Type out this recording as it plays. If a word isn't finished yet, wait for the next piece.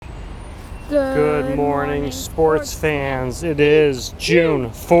Good morning, sports fans. It is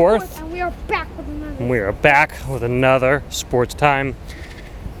June 4th. And we are back with another. We are back with another sports time.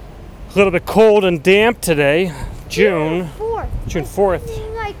 A little bit cold and damp today. June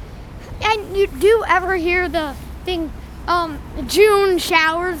 4th. Like, and you do ever hear the thing, June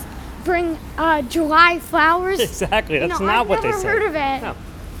showers bring July flowers? Exactly. That's not what they say. I've never heard of it.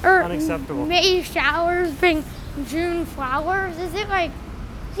 No. Or Unacceptable. May showers bring June flowers? Is it like,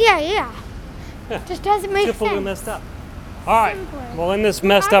 yeah. Just doesn't make sense. Simply messed up. All right. Simply. Well, in this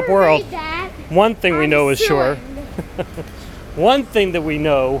messed up world, one thing we know is sure. One thing that we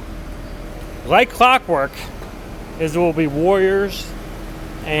know, like clockwork, is there will be Warriors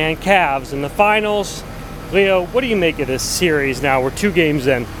and Cavs in the finals. Leo, what do you make of this series now? We're 2 games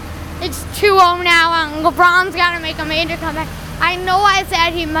in. It's 2-0 now, and LeBron's got to make a major comeback. I know I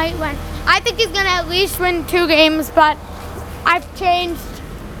said he might win. I think he's going to at least win 2 games, but I've changed.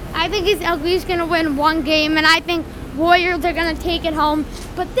 I think he's at least going to win 1 game, and I think Warriors are going to take it home.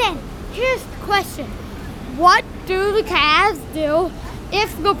 But then, here's the question. What do the Cavs do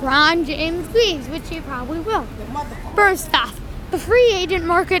if LeBron James leaves, which he probably will? First off, the free agent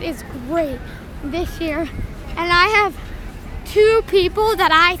market is great this year, and I have 2 people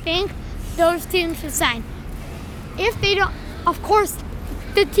that I think those teams should sign. If they don't, of course,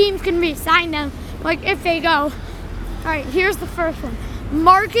 the teams can re-sign them, like if they go. All right, here's the first one.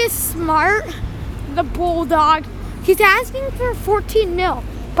 Marcus Smart, the Bulldog, he's asking for $14 million,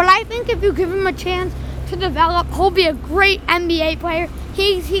 but I think if you give him a chance to develop, he'll be a great NBA player.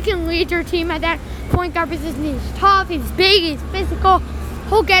 He can lead your team at that point guard position. He's tough, he's big, he's physical.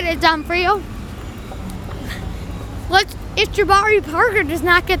 He'll get it done for you. If Jabari Parker does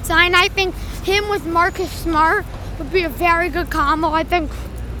not get signed, I think him with Marcus Smart would be a very good combo. I think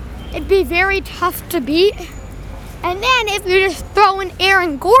it'd be very tough to beat. And then if you just throw in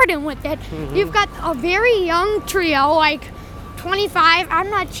Aaron Gordon with it, you've got a very young trio, like 25. I'm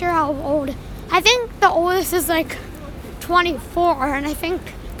not sure how old. I think the oldest is like 24, and I think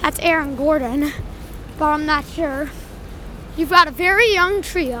that's Aaron Gordon, but I'm not sure. You've got a very young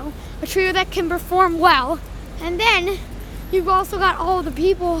trio, a trio that can perform well, and then you've also got all the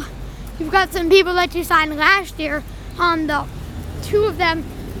people. You've got some people that you signed last year. The 2 of them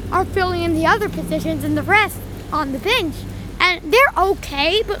are filling in the other positions, and the rest on the bench. And they're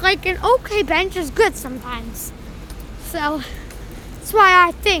okay, but like an okay bench is good sometimes. So that's why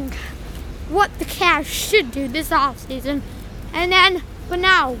I think what the Cavs should do this offseason. And then, but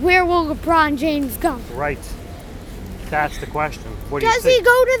now, where will LeBron James go? Right. That's the question. What do Does you he think?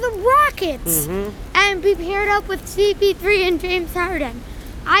 go to the Rockets and be paired up with CP3 and James Harden?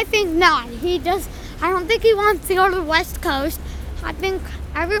 I think not. I don't think he wants to go to the West Coast. I think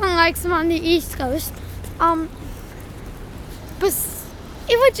everyone likes him on the East Coast. But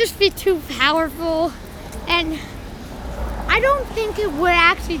it would just be too powerful, and I don't think it would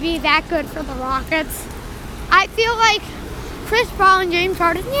actually be that good for the Rockets. I feel like Chris Paul and James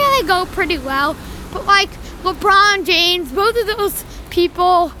Harden, yeah, they go pretty well, but like LeBron James, both of those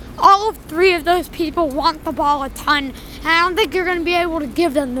people, all 3 of those people want the ball a ton, and I don't think you're going to be able to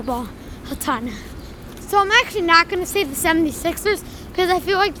give them the ball a ton. So I'm actually not going to say the 76ers, because I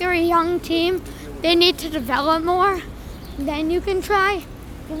feel like they're a young team. They need to develop more. Then you can try.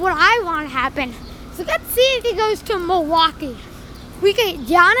 But what I want to happen, so let's see if he goes to Milwaukee. We get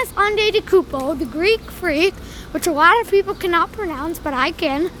Giannis Antetokounmpo, the Greek freak, which a lot of people cannot pronounce, but I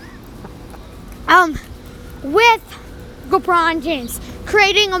can. With LeBron James,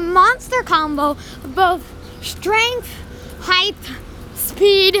 creating a monster combo of both strength, height,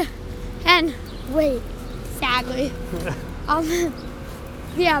 speed, and weight, sadly.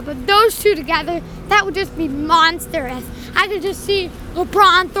 Yeah, but those 2 together, that would just be monstrous. I could just see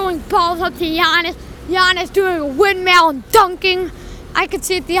LeBron throwing balls up to Giannis, Giannis doing a windmill and dunking. I could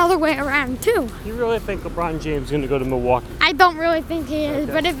see it the other way around, too. You really think LeBron James is going to go to Milwaukee? I don't really think he is,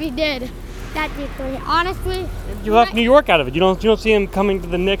 but if he did, that'd be great. Honestly, You left New York out of it. You don't see him coming to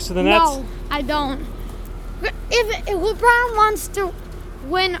the Knicks or the Nets? No, I don't. If LeBron wants to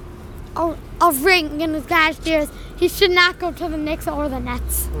win a ring in his last years, he should not go to the Knicks or the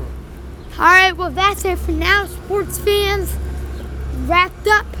Nets. All right, well, that's it for now, sports fans. Wrapped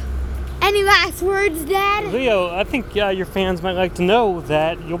up. Any last words, Dad? Leo, I think your fans might like to know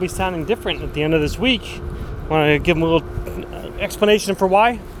that you'll be sounding different at the end of this week. Want to give them a little explanation for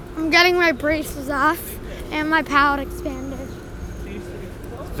why? I'm getting my braces off and my palate expander.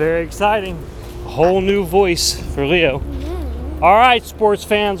 Very exciting. A whole new voice for Leo. All right, sports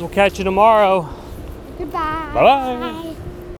fans, we'll catch you tomorrow. Goodbye. Bye-bye.